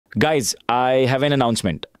Guys, I have an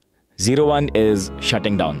announcement. 01 is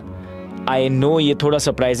shutting down. I know ये थोड़ा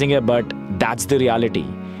surprising है, but that's the reality.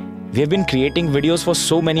 We have been creating videos for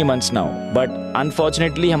so many months now, but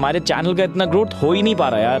unfortunately हमारे channel का इतना growth हो ही नहीं पा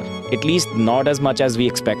रहा यार. At least not as much as we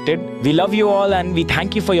expected. We love you all and we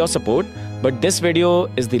thank you for your support, but this video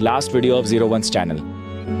is the last video of 01's channel.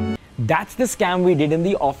 That's the scam we did in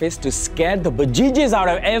the office to scare the bejesus out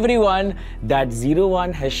of everyone that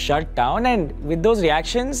 01 has shut down, and with those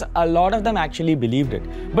reactions, a lot of them actually believed it.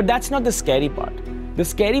 But that's not the scary part. The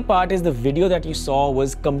scary part is the video that you saw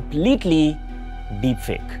was completely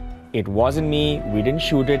deepfake. It wasn't me, we didn't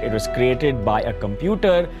shoot it, it was created by a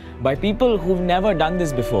computer, by people who've never done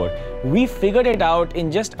this before. We figured it out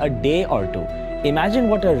in just a day or two. Imagine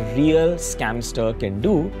what a real scamster can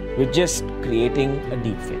do with just creating a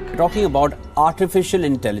deepfake. We're talking about artificial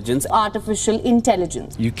intelligence. Artificial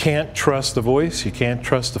intelligence. You can't trust the voice, you can't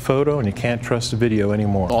trust the photo, and you can't trust the video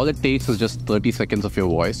anymore. All it takes is just 30 seconds of your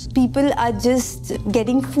voice. People are just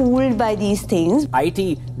getting fooled by these things.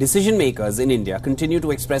 IT decision makers in India continue to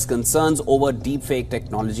express concerns over deepfake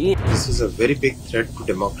technology. This is a very big threat to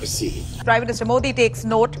democracy. Prime Minister Modi takes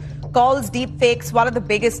note, calls deepfakes one of the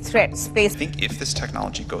biggest threats faced. I think if this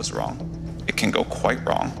technology goes wrong, it can go quite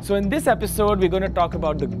wrong. So in this episode, we're going to talk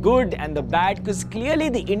about the good and the bad, because clearly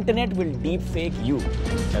the internet will deepfake you.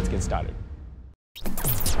 Let's get started.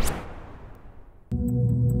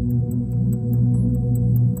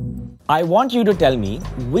 I want you to tell me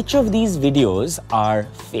which of these videos are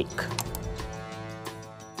fake.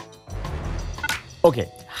 Okay,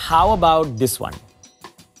 how about this one?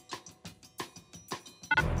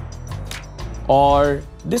 Or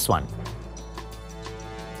this one?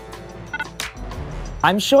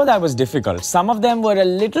 I'm sure that was difficult. Some of them were a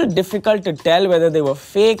little difficult to tell whether they were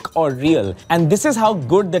fake or real. And this is how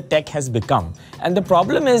good the tech has become. And the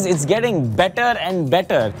problem is it's getting better and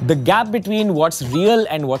better. The gap between what's real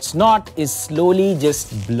and what's not is slowly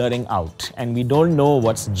just blurring out. And we don't know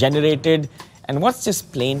what's generated and what's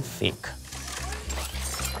just plain fake.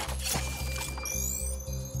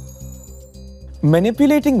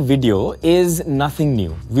 Manipulating video is nothing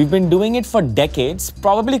new. We've been doing it for decades,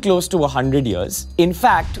 probably close to 100 years. In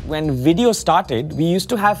fact, when video started, we used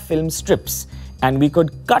to have film strips, and we could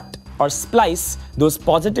cut or splice those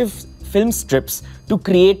positive film strips to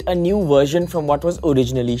create a new version from what was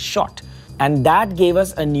originally shot. And that gave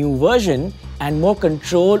us a new version and more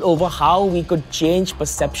control over how we could change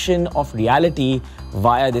perception of reality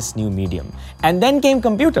via this new medium. And then came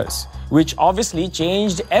computers, which obviously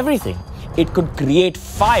changed everything. It could create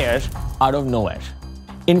fire out of nowhere.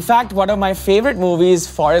 In fact, one of my favorite movies,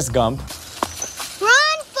 Forrest Gump,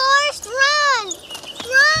 Run, Forrest, run!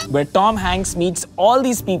 Run! where Tom Hanks meets all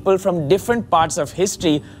these people from different parts of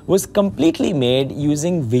history, was completely made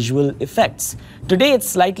using visual effects. Today, it's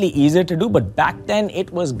slightly easier to do, but back then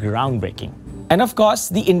it was groundbreaking. And of course,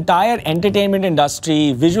 the entire entertainment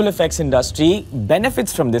industry, visual effects industry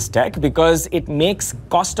benefits from this tech because it makes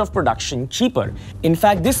cost of production cheaper. In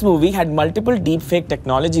fact, this movie had multiple deepfake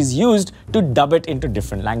technologies used to dub it into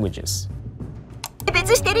different languages.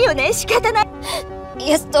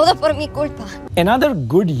 Another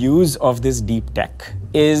good use of this deep tech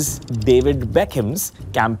is David Beckham's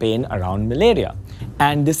campaign around malaria.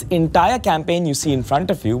 And this entire campaign you see in front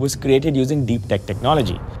of you was created using deep tech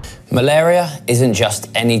technology. Malaria isn't just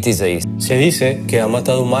any disease. Se dice que ha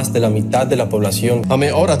matado más de la mitad de la población. हमें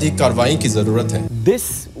और अधिक कार्रवाई की ज़रूरत है.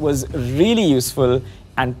 This was really useful,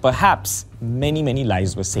 and perhaps many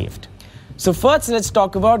lives were saved. So first, let's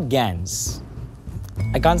talk about GANs.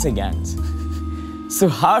 I can't say GANs.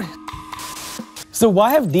 So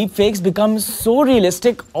why have deepfakes become so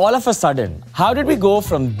realistic all of a sudden? How did we go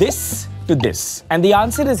from this to this? And the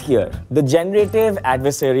answer is here, the generative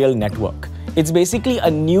adversarial network. It's basically a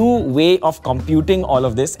new way of computing all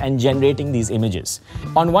of this and generating these images.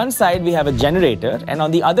 On one side, we have a generator, and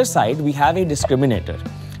on the other side, we have a discriminator.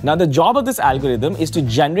 Now, the job of this algorithm is to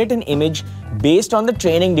generate an image based on the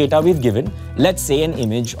training data we've given, let's say an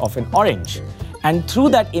image of an orange. And through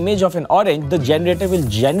that image of an orange, the generator will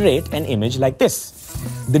generate an image like this.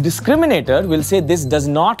 The discriminator will say this does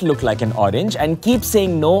not look like an orange and keep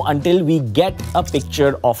saying no until we get a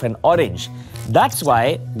picture of an orange. That's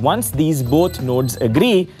why once these both nodes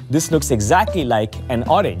agree, this looks exactly like an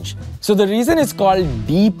orange. So the reason it's called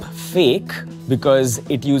deep fake, because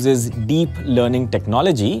it uses deep learning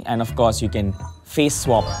technology, and of course you can face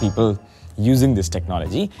swap people using this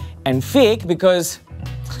technology. And fake because,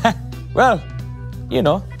 well, you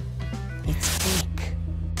know, it's fake.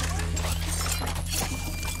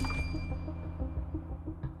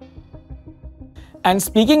 And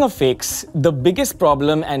speaking of fakes, the biggest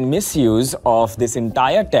problem and misuse of this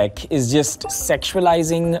entire tech is just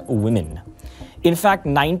sexualizing women. In fact,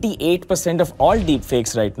 98% of all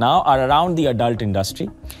deepfakes right now are around the adult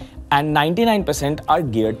industry, and 99% are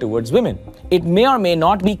geared towards women. It may or may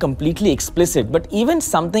not be completely explicit, but even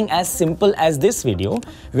something as simple as this video,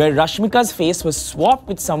 where Rashmika's face was swapped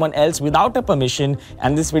with someone else without a permission,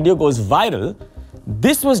 and this video goes viral,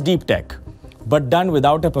 this was deep tech, but done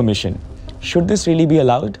without a permission. Should this really be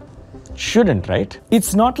allowed? Shouldn't, right?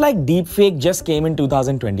 It's not like deepfake just came in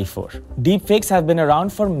 2024. Deepfakes have been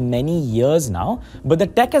around for many years now, but the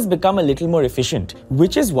tech has become a little more efficient,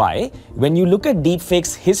 which is why when you look at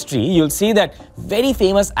deepfakes history, you'll see that very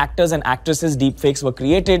famous actors and actresses' deepfakes were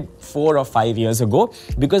created 4 or 5 years ago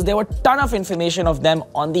because there were a ton of information of them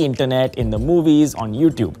on the internet, in the movies, on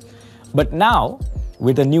YouTube. But now,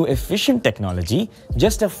 with a new efficient technology,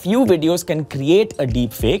 just a few videos can create a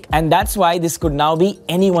deepfake, and that's why this could now be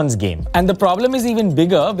anyone's game. And the problem is even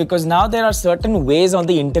bigger because now there are certain ways on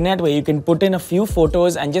the internet where you can put in a few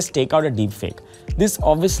photos and just take out a deepfake. This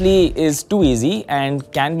obviously is too easy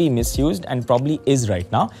and can be misused, and probably is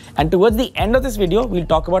right now. And towards the end of this video, we'll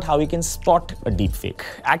talk about how we can spot a deepfake.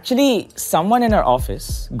 Actually, someone in our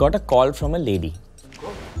office got a call from a lady.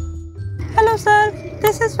 Hello sir,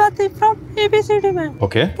 this is Prateek from ABCD bank.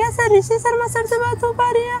 Okay. क्या sir ऋषि Sharma sir से बात हो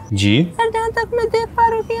पा रही है? जी। Sir जहाँ तक मैं देख पा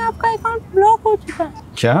रहा हूँ कि आपका अकाउंट ब्लॉक हो चुका है।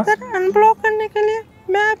 क्या? सर अनब्लॉक करने के लिए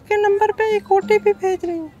मैं आपके नंबर पे एक OTP भेज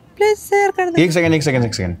रही हूँ। प्लीज शेयर कर दें। एक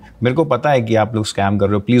सेकंड। मेरे को पता है कि आप लोग स्कैम कर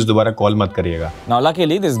रहे हो। प्लीज दोबारा कॉल मत करिएगा। Now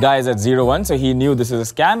luckily this guy is at 01, so he knew this is a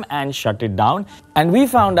scam and shut it down. And we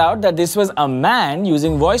found out that this was a man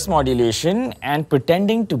using voice modulation and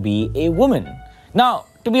pretending to be a woman. Now,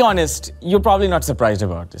 to be honest, you're probably not surprised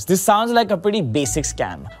about this. This sounds like a pretty basic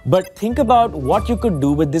scam. But think about what you could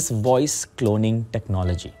do with this voice cloning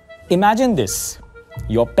technology. Imagine this.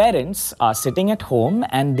 Your parents are sitting at home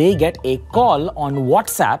and they get a call on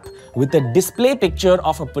WhatsApp with a display picture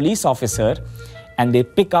of a police officer, and they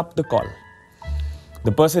pick up the call.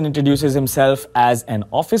 The person introduces himself as an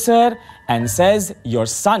officer and says, your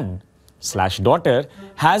son/daughter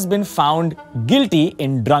has been found guilty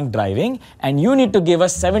in drunk driving, and you need to give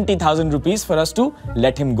us 70,000 rupees for us to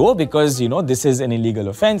let him go because, you know, this is an illegal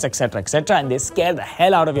offense, etc., etc. And they scare the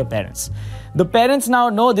hell out of your parents. The parents now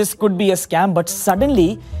know this could be a scam, but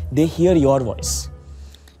suddenly they hear your voice.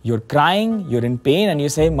 You're crying, you're in pain, and you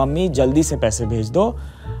say, Mummy, jaldi se paise bhej do.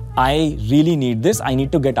 I really need this. I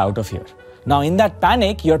need to get out of here. Now, in that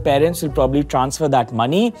panic, your parents will probably transfer that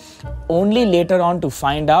money, only later on to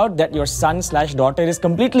find out that your son/daughter is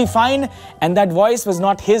completely fine and that voice was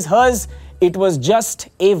not his, hers. It was just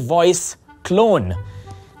a voice clone.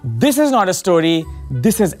 This is not a story.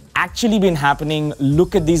 This has actually been happening.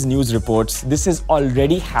 Look at these news reports. This is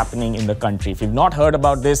already happening in the country. If you've not heard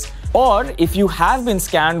about this, or if you have been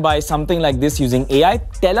scammed by something like this using AI,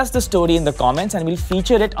 tell us the story in the comments and we'll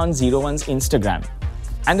feature it on 01's Instagram.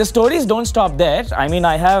 And the stories don't stop there. I mean, I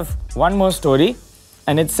have one more story,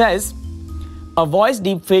 and it says, a voice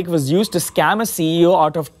deepfake was used to scam a CEO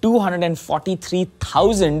out of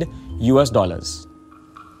 $243,000 US.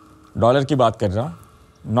 Dollar की बात कर रहा हूँ,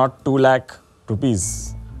 not 2 lakh rupees,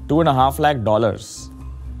 $2.5 lakh.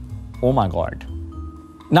 Oh my God.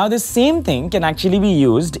 Now, this same thing can actually be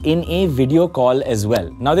used in a video call as well.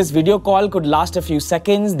 Now, this video call could last a few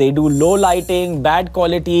seconds. They do low lighting, bad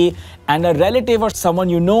quality, and a relative or someone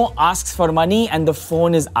you know asks for money and the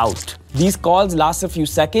phone is out. These calls last a few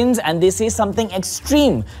seconds and they say something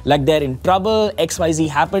extreme, like they're in trouble, XYZ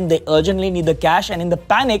happened, they urgently need the cash, and in the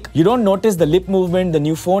panic, you don't notice the lip movement, the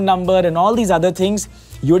new phone number, and all these other things.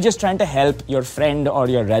 You're just trying to help your friend or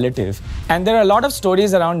your relative. And there are a lot of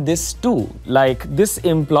stories around this too. Like this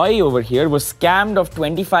employee over here was scammed of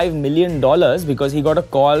 $25 million because he got a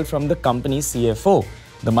call from the company's CFO.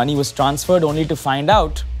 The money was transferred only to find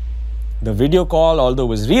out the video call, although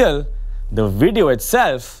was real, the video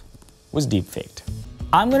itself was deepfaked.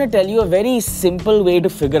 I'm going to tell you a very simple way to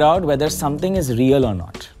figure out whether something is real or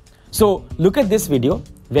not. So look at this video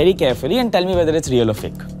very carefully and tell me whether it's real or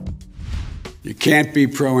fake. You can't be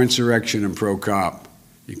pro-insurrection and pro-cop.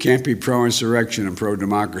 You can't be pro-insurrection and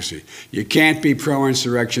pro-democracy. You can't be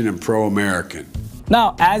pro-insurrection and pro-American.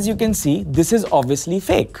 Now, as you can see, this is obviously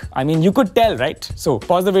fake. I mean, you could tell, right? So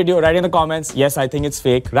pause the video, write in the comments, yes, I think it's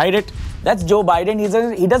fake. Write it. That's Joe Biden.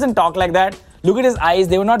 He doesn't talk like that. Look at his eyes.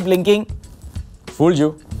 They were not blinking. Fooled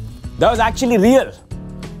you. That was actually real.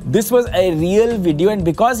 This was a real video, and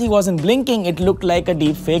because he wasn't blinking, it looked like a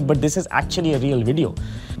deep fake, but this is actually a real video.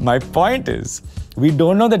 My point is, we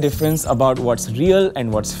don't know the difference about what's real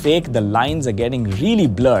and what's fake. The lines are getting really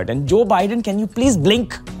blurred. And Joe Biden, can you please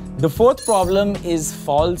blink? The fourth problem is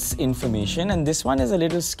false information, and this one is a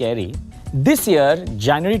little scary. This year,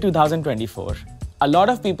 January 2024, a lot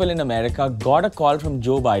of people in America got a call from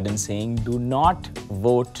Joe Biden saying, do not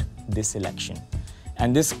vote this election.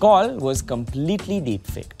 And this call was completely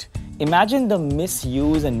deepfaked. Imagine the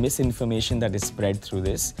misuse and misinformation that is spread through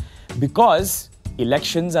this, because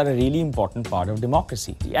elections are a really important part of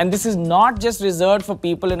democracy. And this is not just reserved for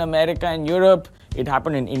people in America and Europe. It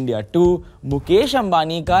happened in India too. Mukesh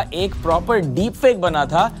Ambani ka ek proper deepfake bana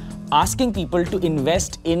tha, asking people to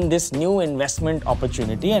invest in this new investment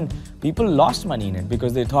opportunity, and people lost money in it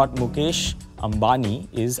because they thought Mukesh Ambani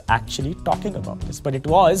is actually talking about this. But it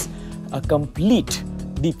was a complete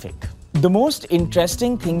deepfake. The most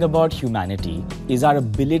interesting thing about humanity is our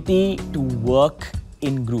ability to work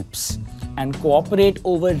in groups and cooperate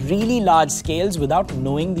over really large scales without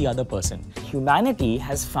knowing the other person. Humanity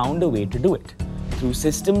has found a way to do it through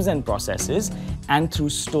systems and processes and through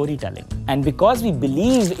storytelling. And because we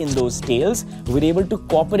believe in those tales, we're able to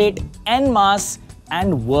cooperate en masse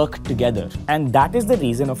and work together. And that is the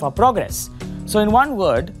reason of our progress. So in one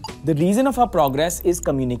word, the reason of our progress is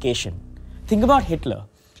communication. Think about Hitler.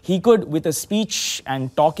 He could, with a speech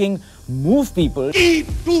and talking, move people.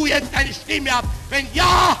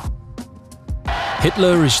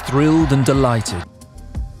 Hitler is thrilled and delighted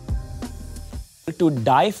to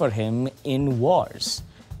die for him in wars.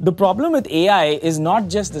 The problem with AI is not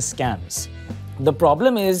just the scams. The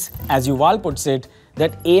problem is, as Yuval puts it,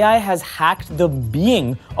 that AI has hacked the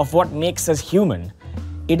being of what makes us human.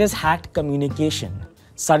 It has hacked communication.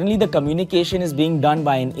 Suddenly the communication is being done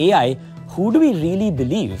by an AI. Who do we really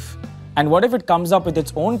believe? And what if it comes up with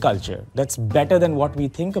its own culture that's better than what we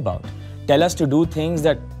think about? Tell us to do things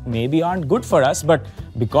that maybe aren't good for us, but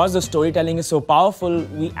because the storytelling is so powerful,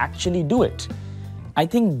 we actually do it. I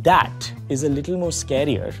think that is a little more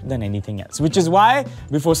scarier than anything else, which is why,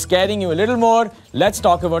 before scaring you a little more, let's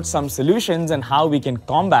talk about some solutions and how we can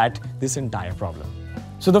combat this entire problem.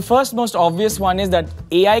 So the first most obvious one is that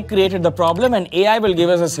AI created the problem and AI will give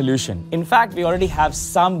us a solution. In fact, we already have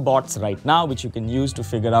some bots right now which you can use to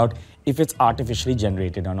figure out if it's artificially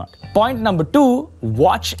generated or not. Point number 2,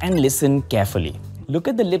 watch and listen carefully. Look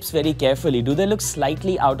at the lips very carefully. Do they look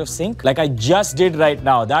slightly out of sync? Like I just did right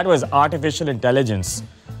now. That was artificial intelligence.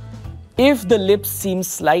 If the lips seem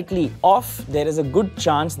slightly off, there is a good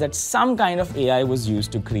chance that some kind of AI was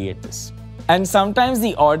used to create this. And sometimes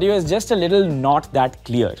the audio is just a little not that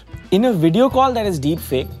clear. In a video call that is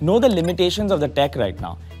deepfake, know the limitations of the tech right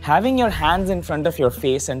now. Having your hands in front of your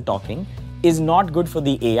face and talking is not good for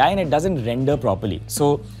the AI, and it doesn't render properly.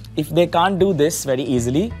 So if they can't do this very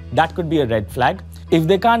easily, that could be a red flag. If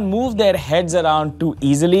they can't move their heads around too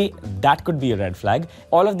easily, that could be a red flag.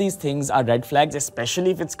 All of these things are red flags,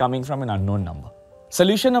 especially if it's coming from an unknown number.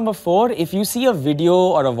 Solution number 4, if you see a video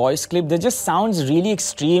or a voice clip that just sounds really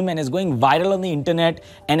extreme and is going viral on the internet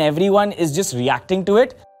and everyone is just reacting to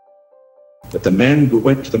it. That the men who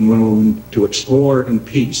went to the moon to explore in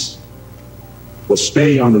peace will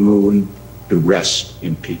stay on the moon to rest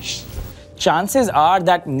in peace. Chances are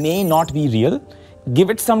that may not be real. Give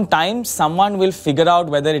it some time, someone will figure out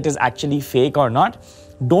whether it is actually fake or not.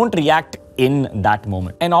 Don't react in that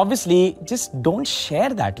moment. And obviously, just don't share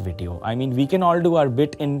that video. I mean, we can all do our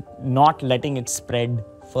bit in not letting it spread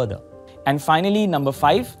further. And finally, number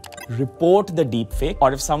 5, report the deepfake.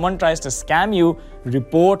 Or if someone tries to scam you,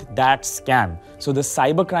 report that scam. So the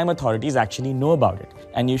cybercrime authorities actually know about it.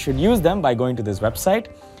 And you should use them by going to this website,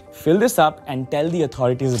 fill this up and tell the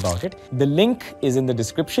authorities about it. The link is in the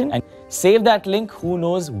description and save that link. Who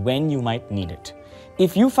knows when you might need it.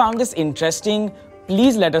 If you found this interesting,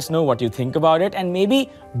 please let us know what you think about it, and maybe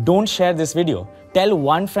don't share this video. Tell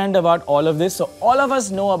one friend about all of this so all of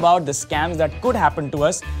us know about the scams that could happen to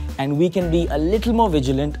us and we can be a little more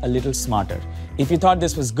vigilant, a little smarter. If you thought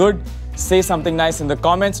this was good, say something nice in the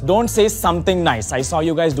comments. Don't say something nice. I saw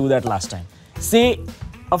you guys do that last time. Say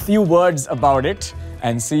a few words about it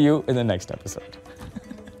and see you in the next episode.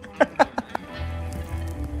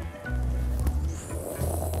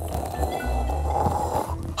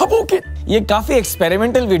 ये काफी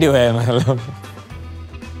experimental video है मतलब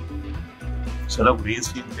चलो green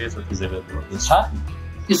screen पे सबकी जरूरत है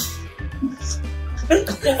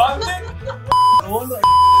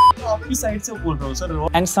आपकी साइड से बोल रहा हूं sir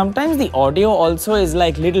and sometimes the audio also is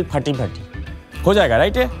like little फटी हो जाएगा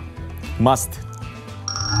राइट ये मस्त